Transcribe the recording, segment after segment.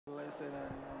blessed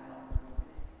are you among women,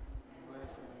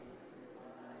 blessed are you fruit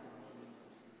of thy womb,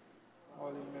 Jesus.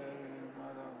 Holy Mary,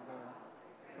 Mother of God,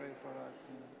 pray for us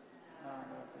sinners, now and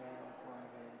at the hour of our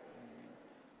death. Amen.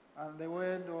 And the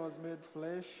Word was made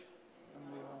flesh, and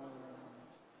we honor him.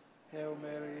 Hail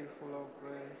Mary, full of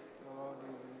grace, the Lord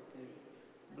is with thee.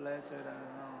 Blessed are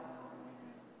you among women,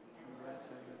 and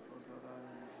blessed is the fruit of thy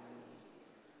womb, Jesus.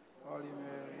 Holy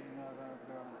Mary, Mother of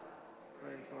God,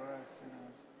 pray for us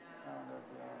sinners, now and at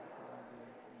the hour of our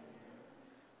death. Amen.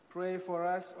 Pray for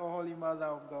us, O Holy Mother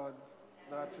of God,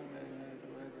 that we may be made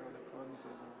worthy of the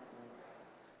promises of God.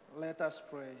 Let us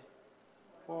pray.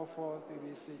 Pour forth, we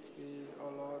beseech thee, O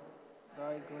Lord,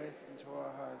 thy grace into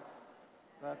our hearts,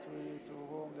 that we, to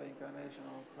whom the incarnation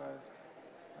of Christ,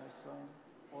 thy Son,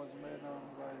 was made known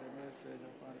by the message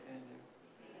of an angel,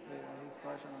 may by his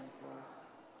passion and cross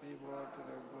be brought to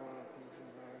the glory of his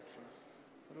resurrection.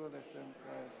 Through the same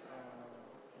Christ our Lord.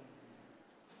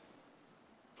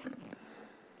 Amen.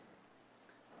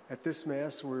 At this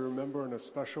Mass, we remember in a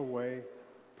special way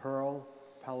Pearl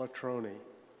Palatroni.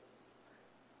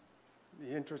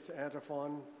 The entrance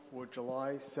antiphon for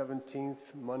July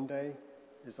 17th, Monday,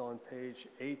 is on page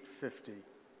 850.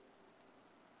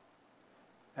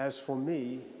 As for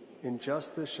me, in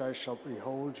justice I shall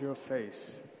behold your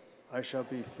face. I shall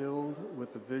be filled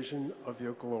with the vision of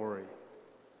your glory.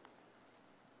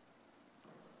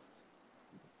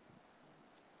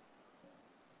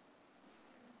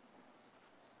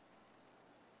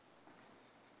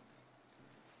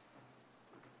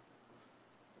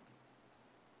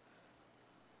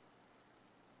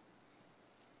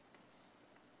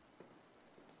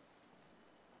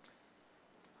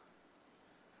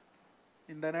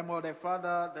 In the name of the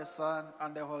Father, the Son,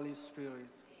 and the Holy Spirit. Amen.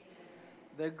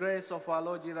 The grace of our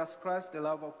Lord Jesus Christ, the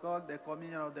love of God, the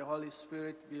communion of the Holy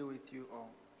Spirit be with you all.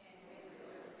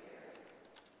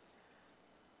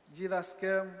 Jesus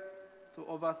came to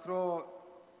overthrow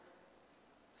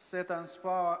Satan's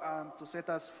power and to set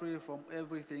us free from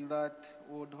everything that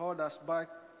would hold us back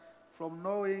from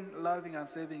knowing, loving, and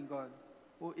serving God,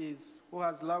 who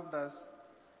has loved us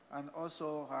and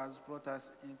also has brought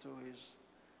us into his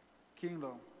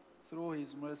kingdom through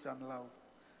his mercy and love.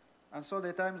 And so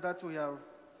the times that we have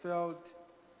failed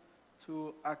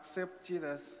to accept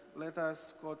Jesus, let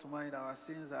us call to mind our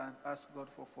sins and ask God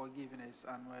for forgiveness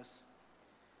and mercy.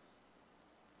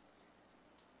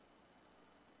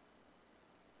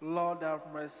 Lord, have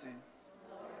mercy.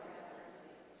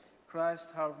 Christ,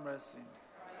 have mercy.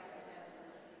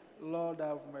 Lord,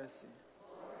 have mercy.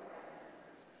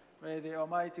 May the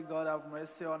Almighty God have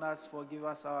mercy on us, forgive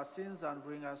us our sins, and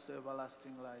bring us to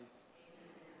everlasting life.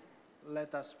 Amen.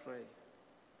 Let us pray.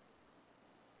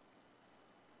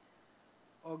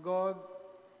 O God,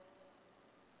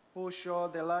 who show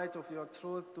the light of your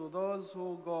truth to those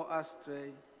who go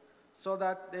astray, so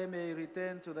that they may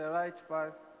return to the right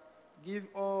path, give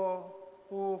all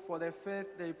who, for the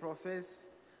faith they profess,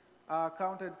 are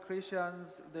counted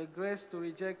Christians, the grace to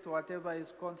reject whatever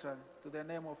is contrary to the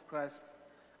name of Christ,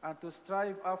 and to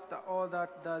strive after all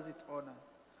that does it honor.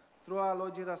 Through our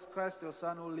Lord Jesus Christ, your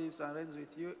Son, who lives and reigns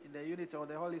with you in the unity of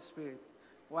the Holy Spirit,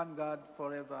 one God,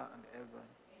 forever and ever.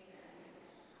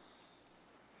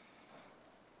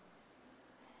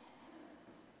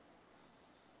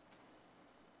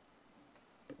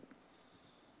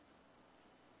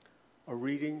 A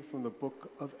reading from the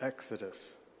book of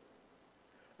Exodus.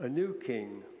 A new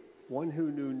king, one who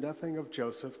knew nothing of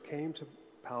Joseph, came to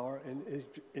power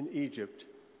in Egypt.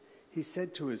 He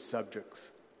said to his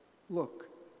subjects, "Look,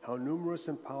 how numerous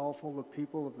and powerful the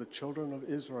people of the children of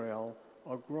Israel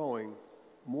are growing,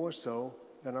 more so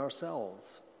than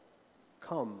ourselves.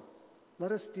 Come,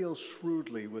 let us deal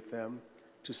shrewdly with them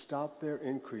to stop their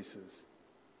increases.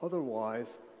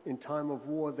 Otherwise, in time of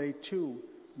war, they too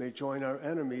may join our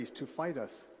enemies to fight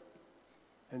us,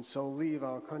 and so leave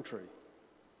our country."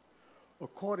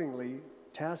 Accordingly,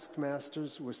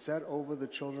 taskmasters were set over the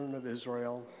children of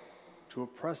Israel to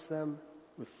oppress them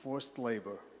with forced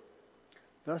labor.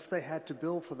 Thus they had to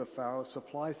build for the Pharaoh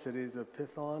supply cities of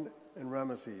Pithom and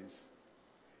Ramesses.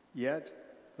 Yet,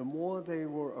 the more they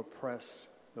were oppressed,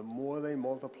 the more they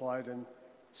multiplied and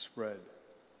spread.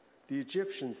 The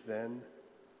Egyptians then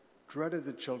dreaded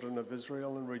the children of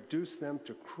Israel and reduced them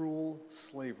to cruel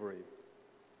slavery,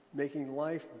 making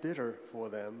life bitter for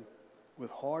them with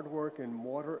hard work in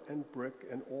mortar and brick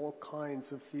and all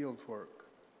kinds of field work.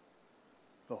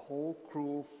 The whole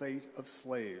cruel fate of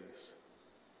slaves.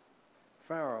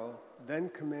 Pharaoh then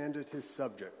commanded his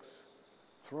subjects,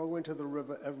 "Throw into the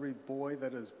river every boy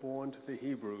that is born to the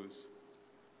Hebrews,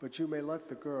 but you may let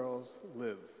the girls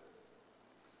live."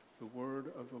 The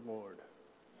word of the Lord.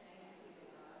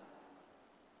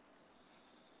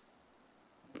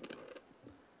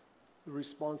 The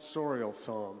responsorial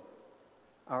psalm.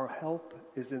 Our help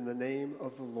is in the name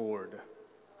of the Lord.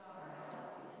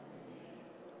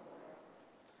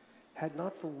 Had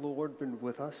not the Lord been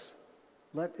with us?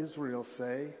 Let Israel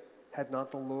say, had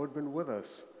not the Lord been with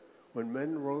us? When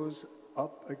men rose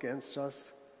up against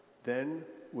us, then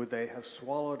would they have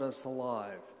swallowed us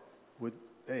alive? Would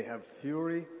they have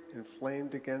fury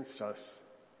inflamed against us?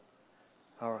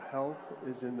 Our help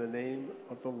is in the name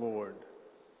of the Lord.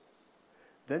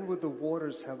 Then would the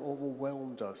waters have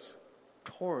overwhelmed us.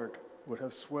 Torrent would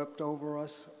have swept over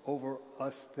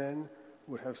us then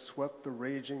would have swept the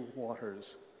raging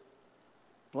waters.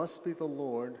 Blessed be the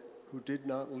Lord, who did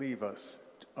not leave us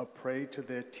a prey to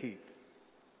their teeth.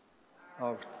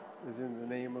 Our is in the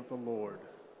name of the Lord.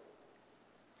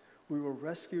 We were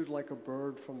rescued like a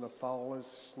bird from the fowler's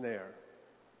snare.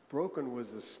 Broken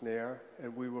was the snare,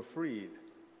 and we were freed.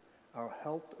 Our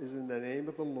help is in the name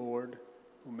of the Lord,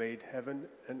 who made heaven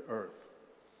and earth.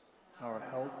 Our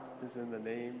help is in the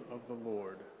name of the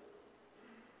Lord.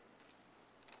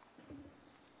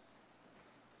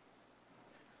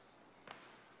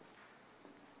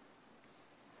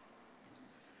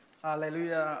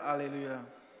 Hallelujah, hallelujah.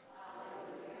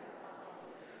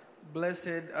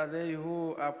 Blessed are they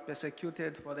who are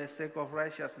persecuted for the sake of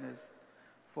righteousness,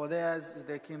 for theirs is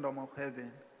the kingdom of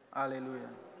heaven.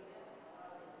 Hallelujah.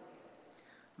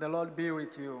 The Lord be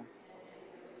with you.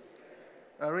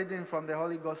 A reading from the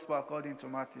Holy Gospel according to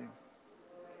Matthew.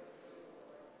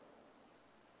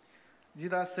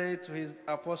 Jesus said to his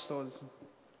apostles,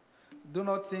 "Do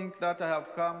not think that I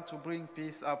have come to bring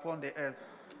peace upon the earth.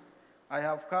 I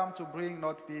have come to bring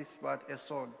not peace, but a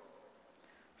sword.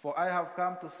 For I have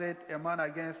come to set a man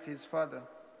against his father,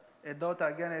 a daughter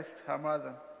against her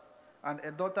mother, and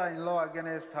a daughter-in-law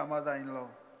against her mother-in-law.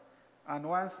 And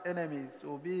one's enemies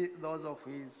will be those of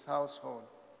his household.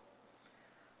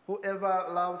 Whoever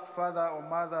loves father or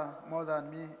mother more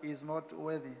than me is not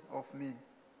worthy of me.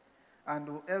 And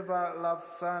whoever loves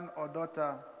son or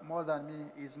daughter more than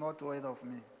me is not worthy of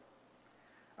me.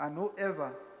 And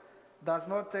whoever does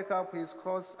not take up his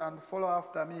cross and follow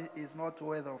after me is not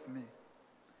worthy of me.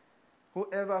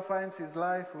 Whoever finds his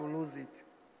life will lose it,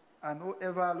 and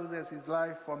whoever loses his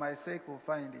life for my sake will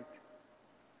find it.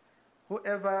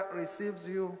 Whoever receives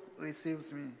you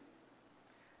receives me.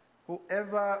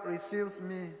 Whoever receives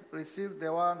me receives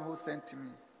the one who sent me.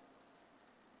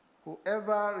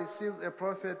 Whoever receives a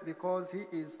prophet because he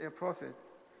is a prophet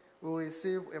will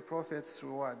receive a prophet's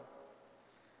reward.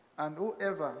 And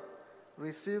whoever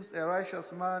receives a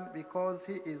righteous man because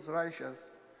he is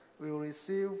righteous will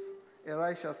receive a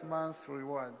righteous man's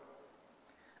reward.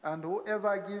 And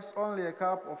whoever gives only a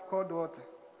cup of cold water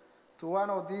to one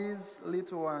of these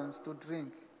little ones to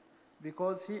drink,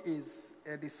 because he is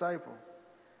a disciple,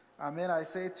 amen, I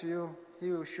say to you,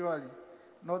 he will surely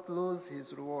not lose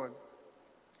his reward."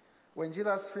 When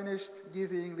Jesus finished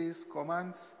giving these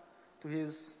commands to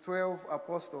his 12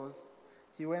 apostles,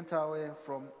 he went away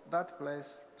from that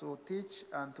place to teach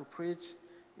and to preach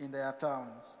in their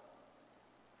towns.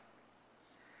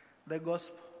 The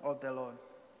Gospel of the Lord.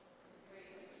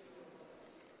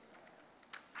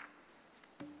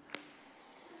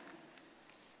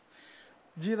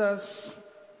 Jesus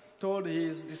told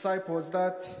his disciples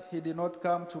that he did not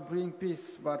come to bring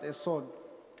peace, but a sword.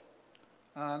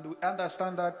 And we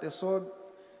understand that the sword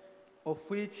of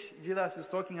which Jesus is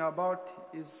talking about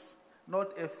is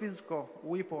not a physical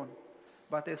weapon,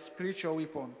 but a spiritual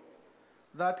weapon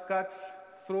that cuts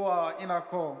through our inner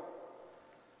core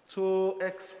to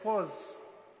expose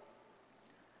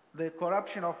the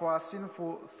corruption of our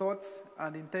sinful thoughts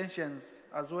and intentions,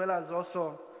 as well as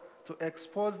also to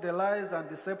expose the lies and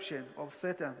deception of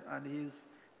Satan and his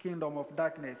kingdom of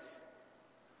darkness.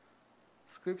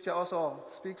 Scripture also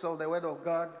speaks of the word of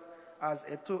God as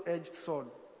a two-edged sword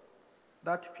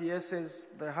that pierces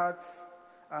the hearts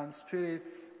and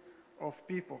spirits of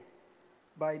people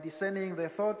by discerning the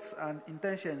thoughts and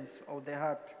intentions of the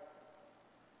heart.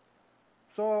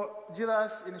 So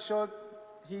Jesus, in short,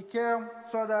 he came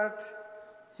so that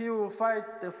he will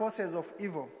fight the forces of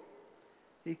evil.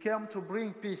 He came to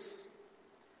bring peace.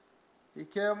 He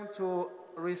came to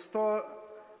restore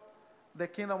the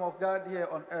kingdom of God here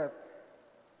on earth.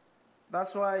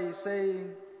 That's why he's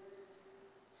saying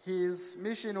his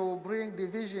mission will bring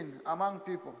division among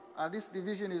people. And this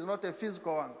division is not a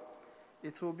physical one.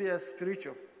 It will be a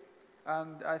spiritual.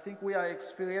 And I think we are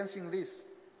experiencing this.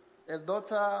 A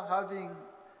daughter having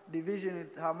division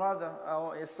with her mother,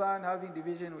 or a son having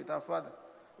division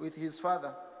with his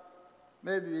father.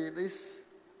 Maybe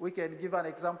we can give an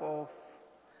example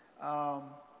of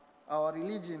our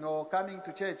religion or coming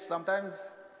to church. Sometimes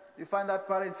you find that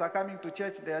parents are coming to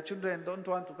church, their children don't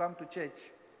want to come to church.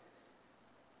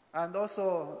 And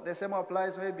also, the same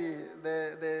applies, maybe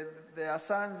their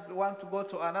sons want to go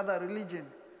to another religion.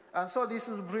 And so this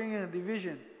is bringing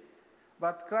division.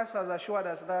 But Christ has assured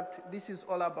us that this is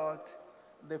all about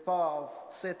the power of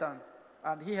Satan.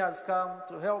 And he has come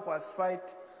to help us fight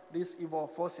these evil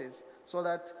forces so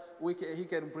that he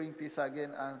can bring peace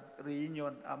again and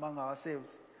reunion among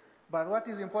ourselves. But what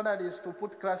is important is to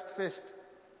put Christ first,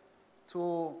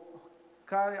 to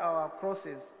carry our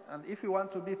crosses. And if we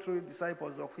want to be true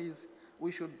disciples of his,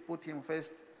 we should put him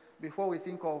first before we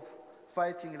think of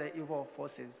fighting the evil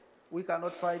forces. We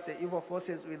cannot fight the evil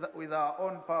forces with our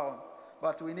own power,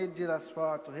 but we need Jesus'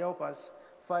 power to help us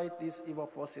fight these evil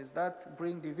forces that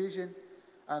bring division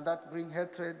and that bring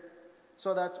hatred,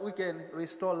 so that we can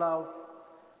restore love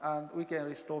and we can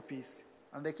restore peace.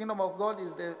 And the kingdom of God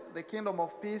is the kingdom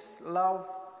of peace, love,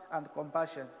 and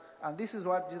compassion. And this is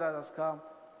what Jesus has come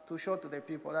to show to the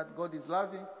people, that God is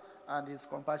loving and is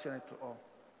compassionate to all.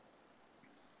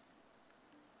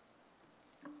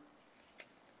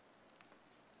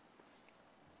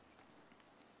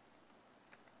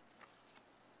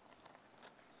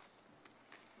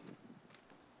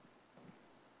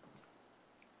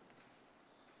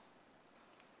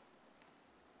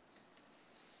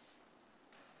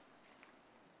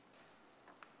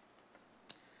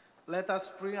 Let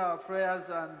us bring our prayers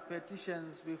and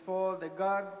petitions before the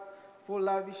God who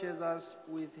lavishes us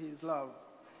with his love.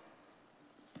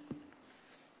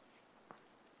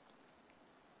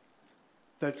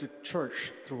 That the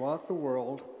church throughout the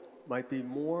world might be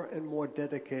more and more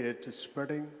dedicated to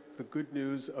spreading the good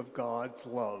news of God's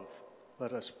love.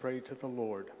 Let us pray to the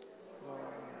Lord.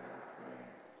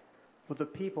 For the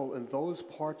people in those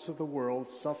parts of the world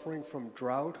suffering from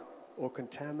drought or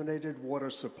contaminated water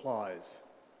supplies,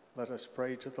 let us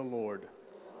pray to the Lord.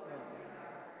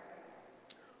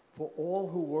 For all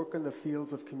who work in the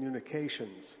fields of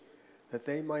communications, that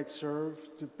they might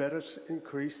serve to better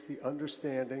increase the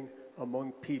understanding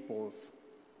among peoples,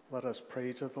 let us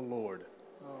pray to the Lord.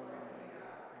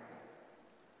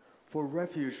 For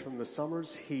refuge from the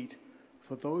summer's heat,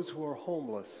 for those who are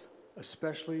homeless,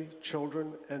 especially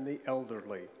children and the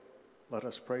elderly, let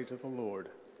us pray to the Lord.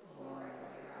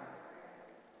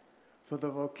 For the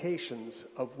vocations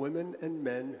of women and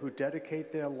men who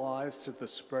dedicate their lives to the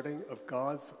spreading of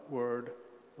God's word,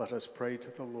 let us pray to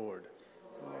the Lord.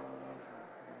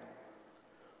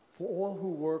 For all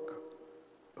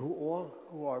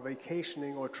who are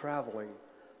vacationing or traveling,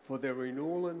 for their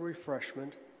renewal and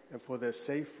refreshment, and for their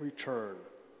safe return,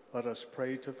 let us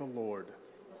pray to the Lord.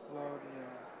 Lord, hear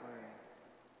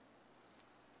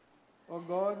our prayer. O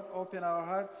God, open our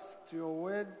hearts to your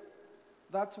word,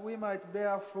 that we might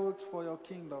bear fruit for your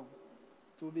kingdom,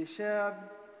 to be shared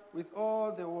with all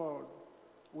the world.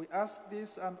 We ask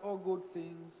this and all good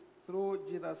things through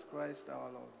Jesus Christ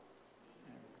our Lord.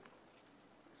 Amen.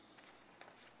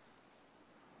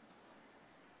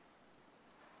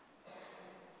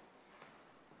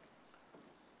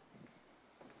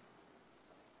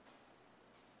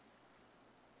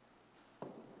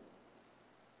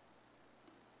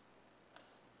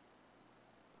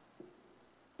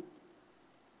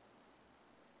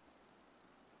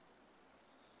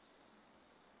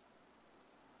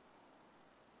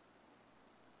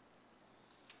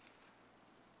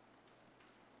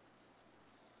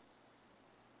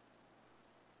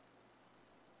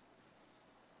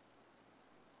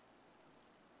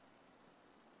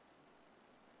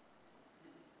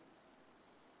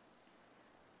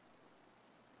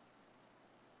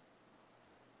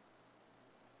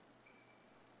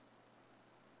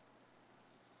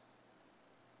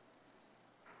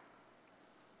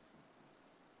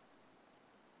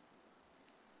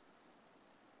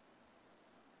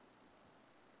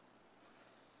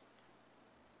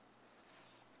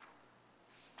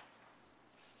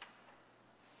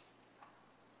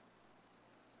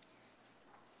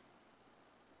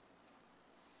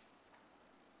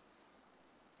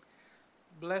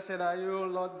 Blessed are you,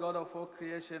 Lord God of all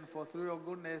creation, for through your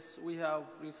goodness we have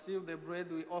received the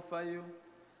bread we offer you.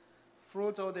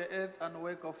 Fruit of the earth and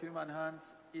work of human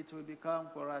hands, it will become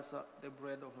for us the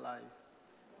bread of life.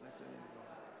 Blessed be God.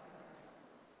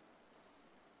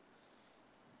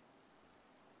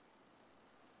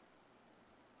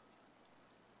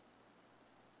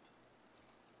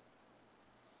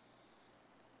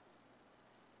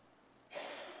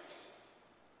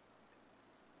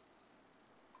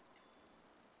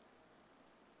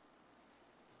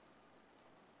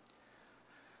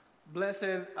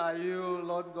 Blessed are you,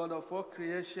 Lord God of all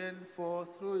creation, for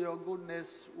through your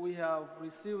goodness we have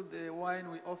received the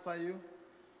wine we offer you,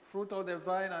 fruit of the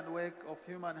vine and work of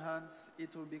human hands,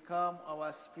 it will become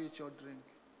our spiritual drink.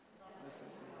 Blessed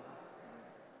be God.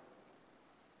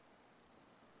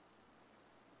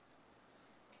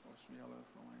 Wash me away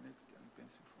from my iniquity and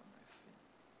cleanse me from my sin.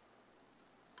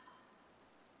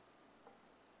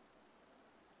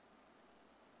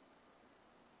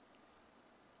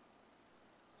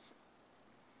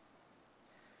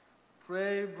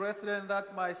 Pray, brethren,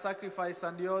 that my sacrifice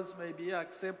and yours may be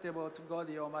acceptable to God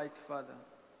the Almighty Father.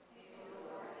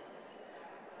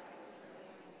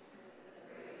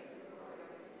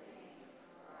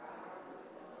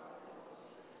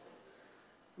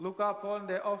 Look upon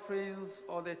the offerings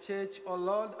of the church, O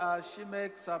Lord, as she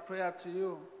makes her prayer to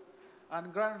you,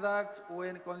 and grant that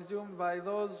when consumed by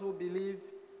those who believe,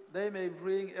 they may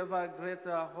bring ever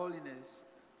greater holiness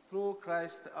through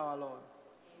Christ our Lord.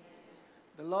 Amen.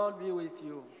 The Lord be with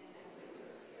you.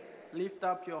 Lift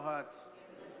up your hearts.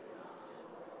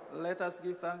 Let us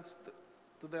give thanks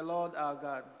to the Lord our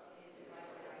God.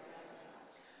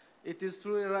 It is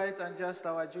truly right and just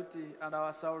our duty and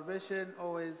our salvation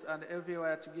always and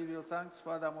everywhere to give you thanks,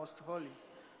 Father most holy,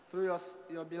 through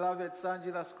your beloved Son,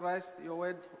 Jesus Christ, your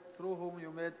word through whom you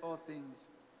made all things,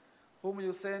 whom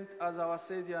you sent as our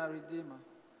Savior and Redeemer,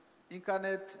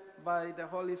 incarnate by the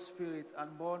Holy Spirit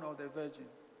and born of the Virgin.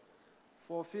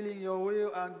 Fulfilling your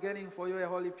will and gaining for you a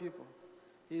holy people,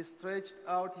 he stretched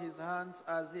out his hands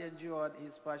as he endured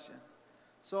his passion,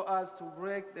 so as to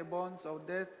break the bonds of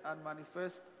death and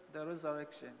manifest the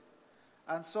resurrection.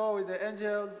 And so with the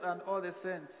angels and all the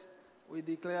saints, we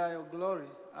declare your glory,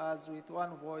 as with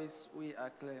one voice we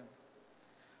acclaim.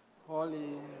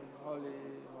 Holy, holy,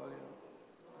 holy,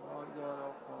 Lord God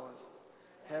of hosts,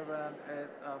 heaven and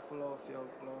earth are full of your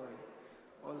glory.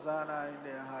 Hosanna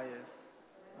in the highest.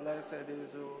 Blessed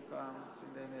is who comes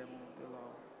in the name of the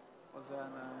Lord.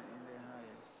 Hosanna in the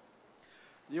highest.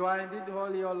 You are indeed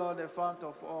holy, O Lord, the fount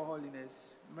of all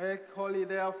holiness. Make holy,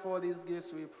 therefore, these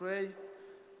gifts, we pray,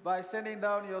 by sending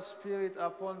down your Spirit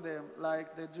upon them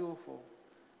like the dewfall,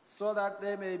 so that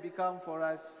they may become for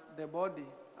us the body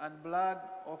and blood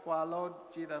of our Lord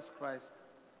Jesus Christ.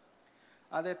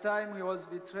 At the time he was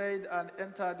betrayed and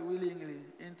entered willingly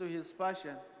into his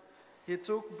passion, he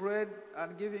took bread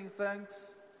and giving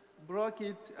thanks, broke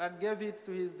it and gave it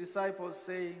to his disciples,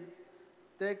 saying,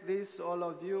 "Take this, all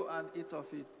of you, and eat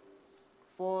of it.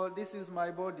 For this is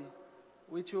my body,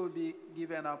 which will be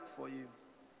given up for you."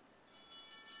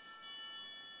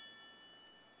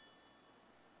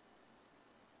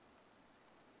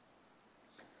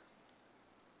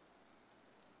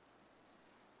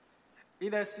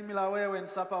 In a similar way, when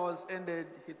supper was ended,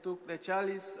 he took the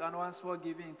chalice, and once more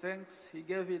giving thanks, he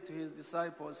gave it to his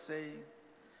disciples, saying,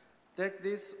 "Take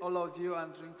this, all of you,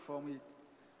 and drink from it.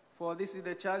 For this is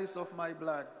the chalice of my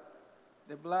blood,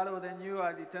 the blood of the new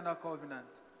and eternal covenant,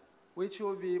 which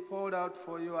will be poured out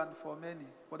for you and for many,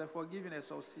 for the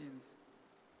forgiveness of sins.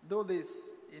 Do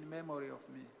this in memory of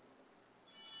me."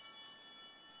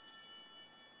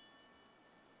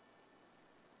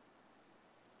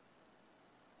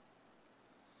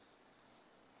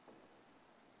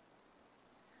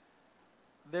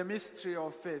 The mystery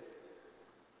of faith.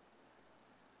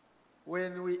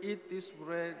 When we eat this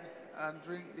bread and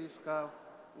drink this cup,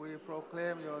 we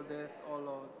proclaim your death, O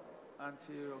Lord,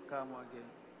 until you come again.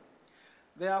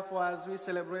 Therefore, as we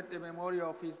celebrate the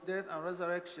memorial of his death and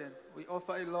resurrection, we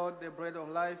offer you, Lord, the bread of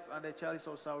life and the chalice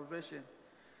of salvation,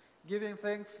 giving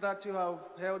thanks that you have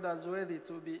held us worthy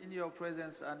to be in your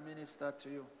presence and minister to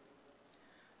you.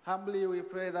 Humbly we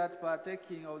pray that,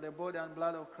 partaking of the body and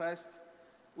blood of Christ,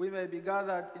 we may be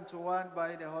gathered into one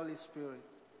by the Holy Spirit.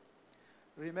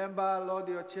 Remember, Lord,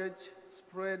 your church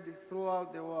spread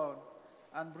throughout the world,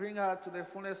 and bring her to the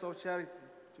fullness of charity,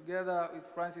 together with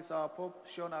Francis our Pope,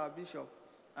 Sean our Bishop,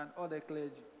 and all the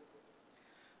clergy.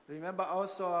 Remember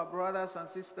also our brothers and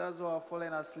sisters who have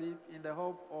fallen asleep in the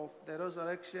hope of the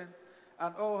resurrection,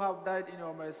 and all who have died in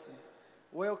your mercy.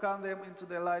 Welcome them into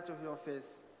the light of your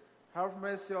face. Have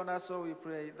mercy on us, so we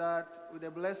pray, that with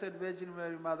the Blessed Virgin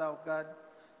Mary, Mother of God,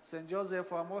 Saint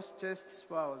Joseph, our most chaste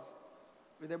spouse,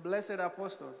 with the blessed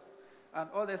apostles, and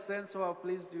all the saints who have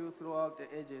pleased you throughout the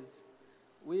ages,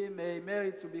 we may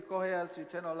merit to be co-heirs to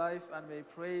eternal life, and may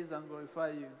praise and glorify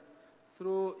you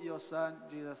through your Son,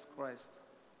 Jesus Christ.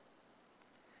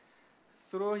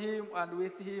 Through him, and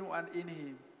with him, and in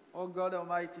him, O God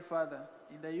Almighty Father,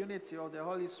 in the unity of the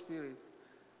Holy Spirit,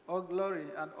 all glory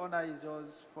and honor is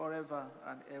yours forever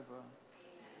and ever.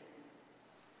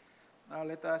 Now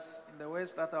let us, in the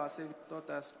ways that our Savior taught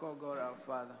us, call God our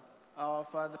Father. Our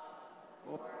Father,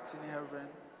 who art in heaven,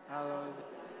 hallowed be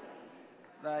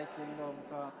thy kingdom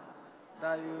come,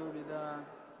 thy will be done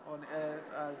on earth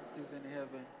as it is in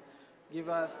heaven. Give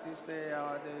us this day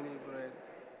our daily bread,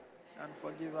 and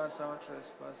forgive us our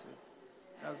trespasses,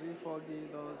 as we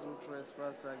forgive those who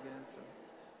trespass against us.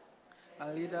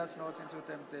 And lead us not into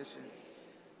temptation,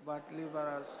 but deliver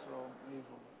us from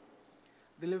evil.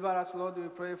 Deliver us, Lord, we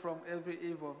pray, from every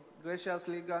evil.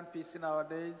 Graciously grant peace in our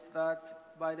days,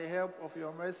 that by the help of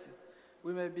your mercy,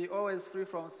 we may be always free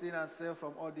from sin and safe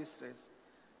from all distress,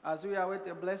 as we await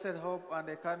the blessed hope and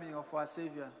the coming of our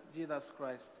Savior, Jesus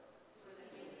Christ.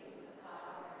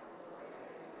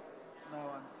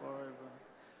 Now and forever.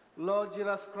 Lord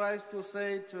Jesus Christ, who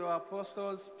said to your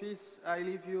apostles, "Peace I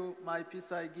leave you, my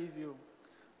peace I give you,"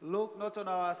 look not on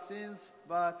our sins,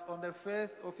 but on the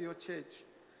faith of your church,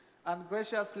 and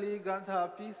graciously grant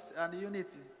her peace and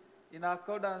unity in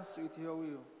accordance with your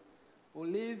will, who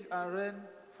live and reign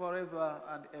forever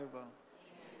and ever. Amen.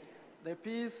 The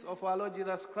peace of our Lord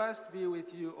Jesus Christ be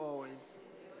with you always.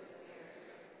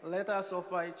 Let us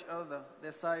offer each other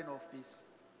the sign of peace.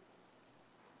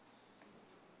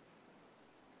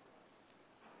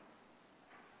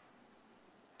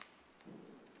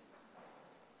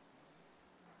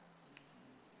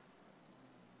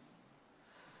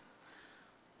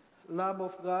 Lamb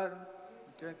of God,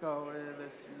 take away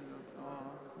the sins of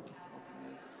all.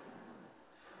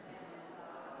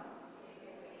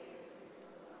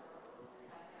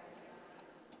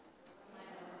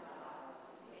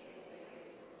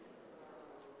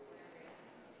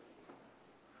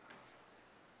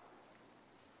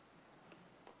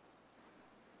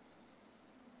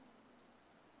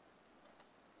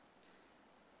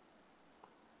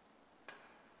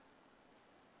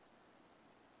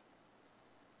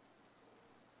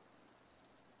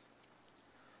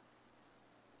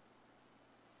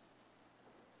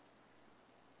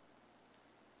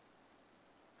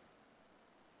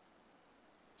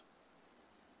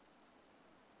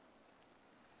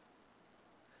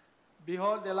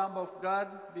 Behold the Lamb of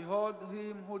God, behold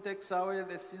him who takes away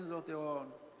the sins of the world.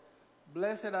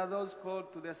 Blessed are those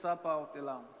called to the supper of the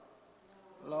Lamb.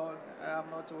 Lord, I am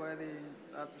not worthy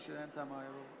that you should enter my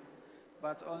room,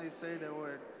 but only say the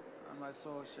word, and my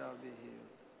soul shall be healed.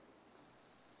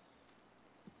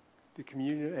 The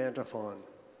communion antiphon.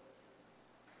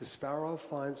 The sparrow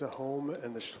finds a home,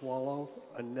 and the swallow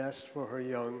a nest for her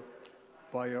young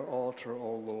by your altar,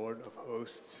 O Lord of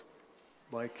hosts,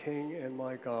 my King and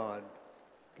my God.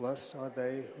 Blessed are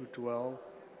they who dwell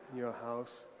in your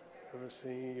house, ever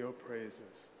singing your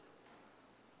praises.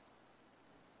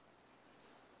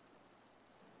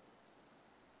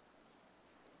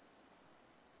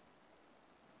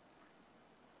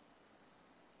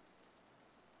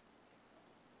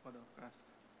 Body of Christ.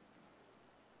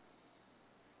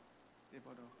 The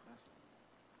body of Christ.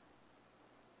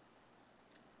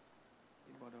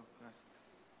 The body of Christ.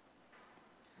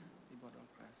 The body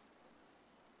of Christ.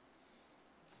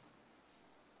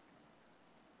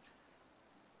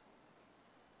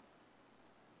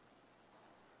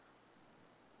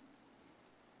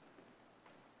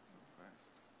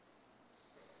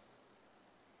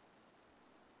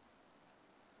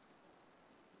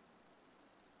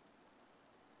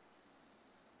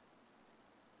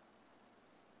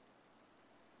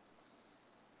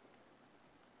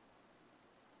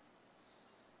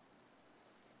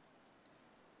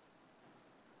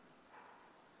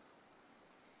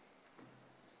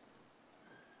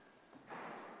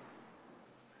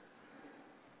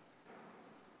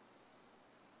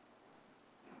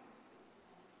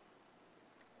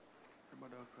 The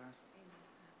body of Christ.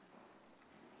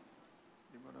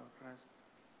 The body of Christ.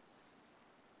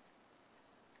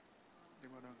 The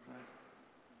body of Christ.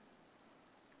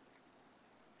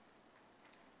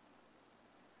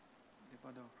 The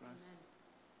body of Christ.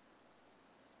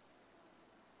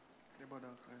 The body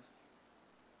of Christ.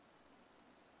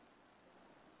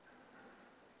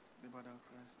 The body of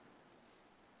Christ.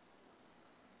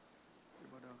 The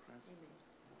body of Christ.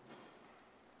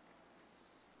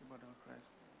 The body of Christ.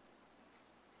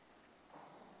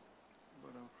 The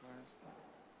body of Christ.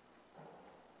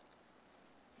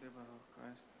 The body of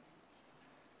Christ.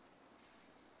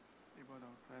 The body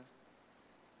of Christ.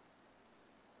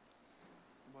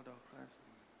 The body of Christ.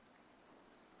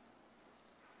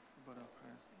 The body of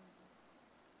Christ.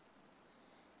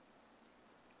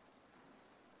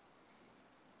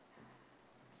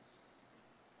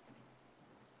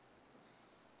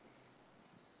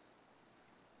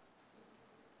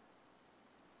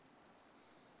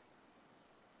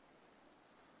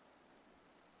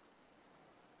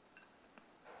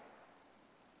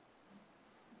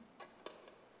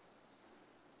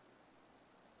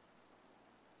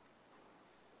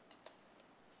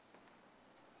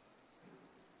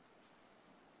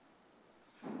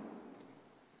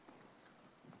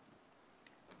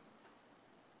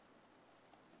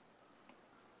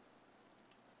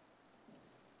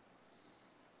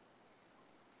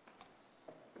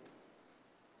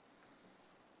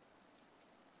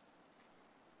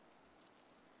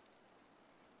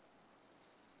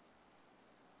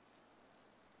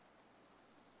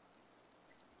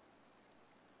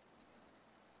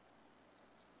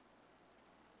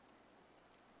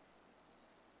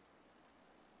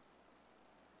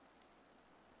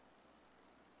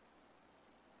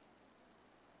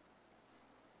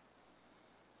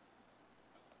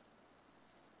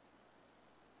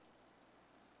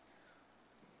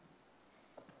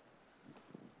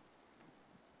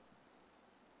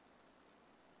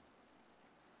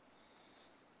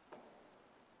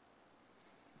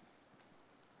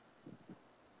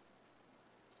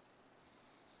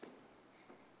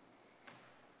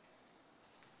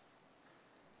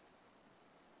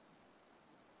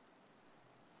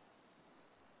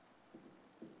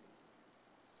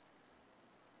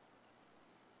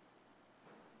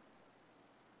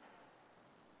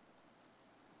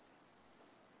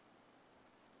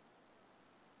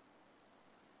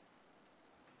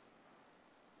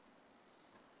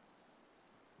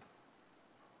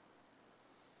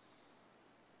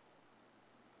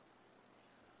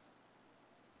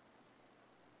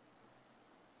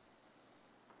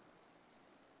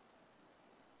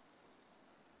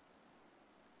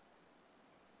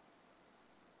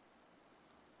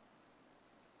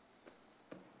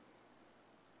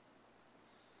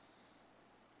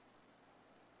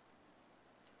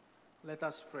 Let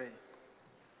us pray.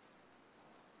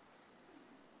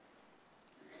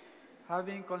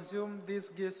 Having consumed these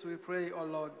gifts, we pray, O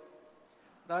Lord,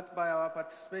 that by our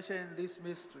participation in this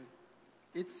mystery,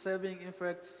 its saving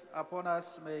effects upon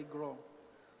us may grow.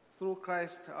 Through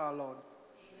Christ our Lord.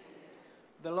 Amen.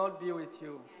 The Lord be with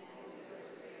you.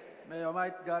 May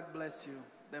Almighty God bless you,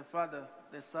 the Father,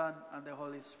 the Son, and the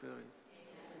Holy Spirit.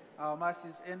 Amen. Our Mass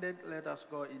is ended. Let us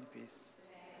go in peace.